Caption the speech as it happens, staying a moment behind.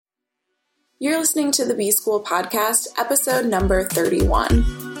You're listening to the B School Podcast, episode number 31.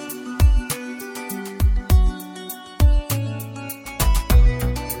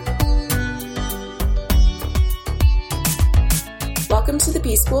 Welcome to the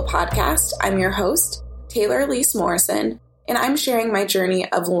B School Podcast. I'm your host, Taylor Elise Morrison, and I'm sharing my journey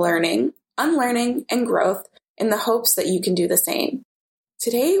of learning, unlearning, and growth in the hopes that you can do the same.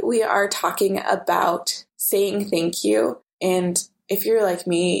 Today, we are talking about saying thank you, and if you're like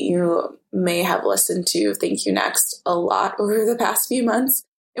me, you may have listened to Thank You Next a lot over the past few months.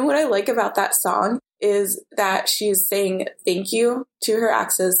 And what I like about that song is that she's saying thank you to her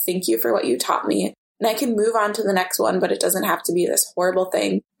exes. Thank you for what you taught me. And I can move on to the next one, but it doesn't have to be this horrible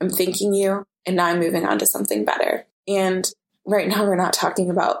thing. I'm thanking you, and now I'm moving on to something better. And right now we're not talking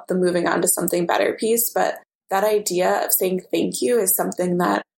about the moving on to something better piece, but that idea of saying thank you is something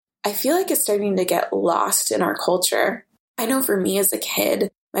that I feel like is starting to get lost in our culture. I know for me as a kid,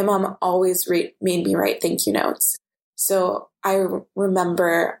 my mom always made me write thank you notes. So I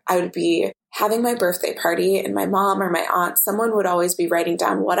remember I would be having my birthday party and my mom or my aunt, someone would always be writing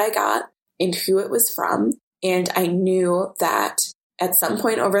down what I got and who it was from. And I knew that at some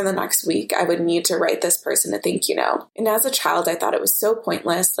point over the next week, I would need to write this person a thank you note. And as a child, I thought it was so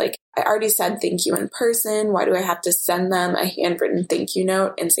pointless. Like, I already said thank you in person. Why do I have to send them a handwritten thank you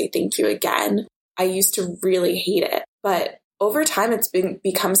note and say thank you again? I used to really hate it. But over time, it's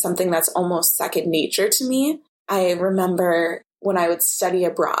become something that's almost second nature to me. I remember when I would study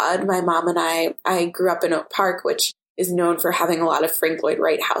abroad, my mom and I grew up in Oak Park, which is known for having a lot of Frank Lloyd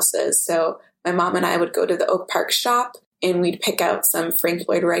Wright houses. So my mom and I would go to the Oak Park shop and we'd pick out some Frank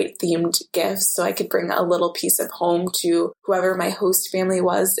Lloyd Wright themed gifts so I could bring a little piece of home to whoever my host family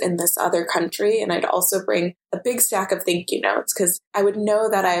was in this other country. And I'd also bring a big stack of thank you notes because I would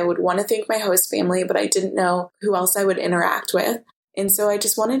know that I would want to thank my host family, but I didn't know who else I would interact with. And so I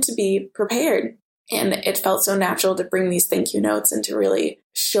just wanted to be prepared. And it felt so natural to bring these thank you notes and to really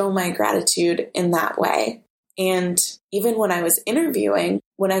show my gratitude in that way. And even when I was interviewing,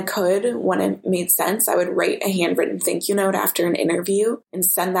 when it made sense, I would write a handwritten thank you note after an interview and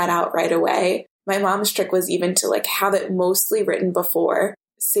send that out right away. My mom's trick was even to have it mostly written before,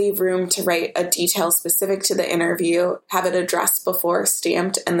 save room to write a detail specific to the interview, have it addressed before,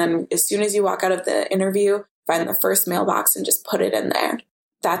 stamped, and then as soon as you walk out of the interview, find the first mailbox and just put it in there.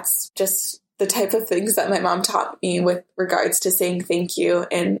 That's just the type of things that my mom taught me with regards to saying thank you.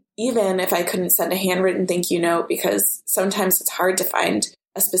 And even if I couldn't send a handwritten thank you note, because sometimes it's hard to find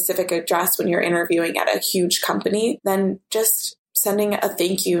a specific address when you're interviewing at a huge company, then just sending a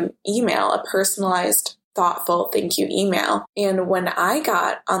thank you email, a personalized, thoughtful thank you email. And when I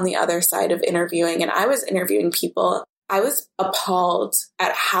got on the other side of interviewing and I was interviewing people, I was appalled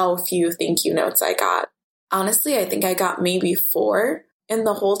at how few thank you notes I got. Honestly, I think I got maybe 4. And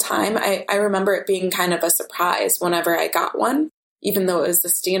the whole time, I remember it being kind of a surprise whenever I got one, even though it was the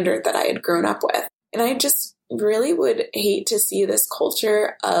standard that I had grown up with. And I just really would hate to see this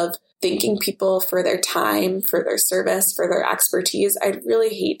culture of thanking people for their time, for their service, for their expertise. I'd really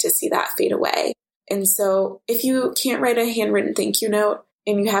hate to see that fade away. And so if you can't write a handwritten thank you note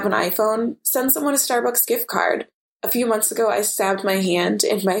and you have an iPhone, send someone a Starbucks gift card. A few months ago, I stabbed my hand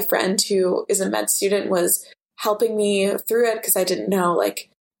and my friend who is a med student was helping me through it because I didn't know,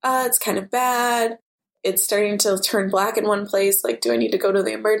 it's kind of bad. It's starting to turn black in one place. Do I need to go to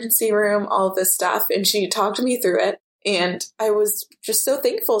the emergency room? All of this stuff. And she talked me through it. And I was just so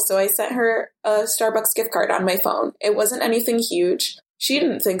thankful. So I sent her a Starbucks gift card on my phone. It wasn't anything huge. She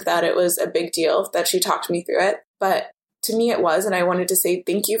didn't think that it was a big deal that she talked me through it. But to me, it was. And I wanted to say,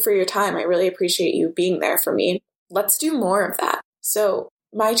 thank you for your time. I really appreciate you being there for me. Let's do more of that. So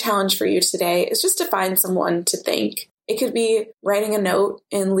my challenge for you today is just to find someone to thank. It could be writing a note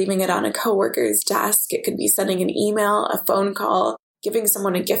and leaving it on a coworker's desk. It could be sending an email, a phone call, giving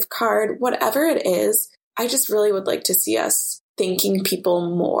someone a gift card, whatever it is. I just really would like to see us thanking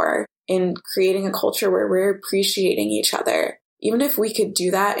people more and creating a culture where we're appreciating each other. Even if we could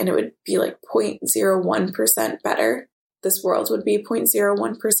do that and it would be 0.01% better, this world would be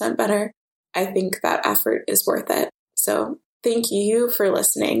 0.01% better. I think that effort is worth it. So thank you for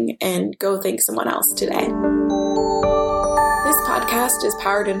listening and go thank someone else today. This podcast is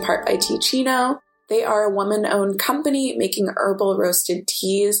powered in part by Teachino. They are a woman-owned company making herbal roasted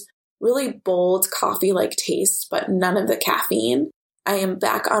teas, really bold coffee-like taste, but none of the caffeine. I am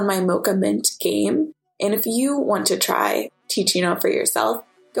back on my mocha mint game. And if you want to try Teachino for yourself,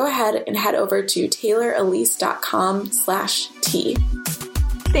 go ahead and head over to taylorelise.com/tea.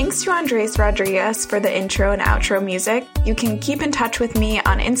 Thanks to Andres Rodriguez for the intro and outro music. You can keep in touch with me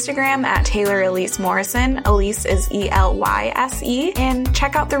on Instagram at Taylor Elise Morrison. Elise is ELYSE. And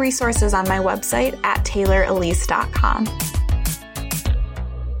check out the resources on my website at taylorelise.com.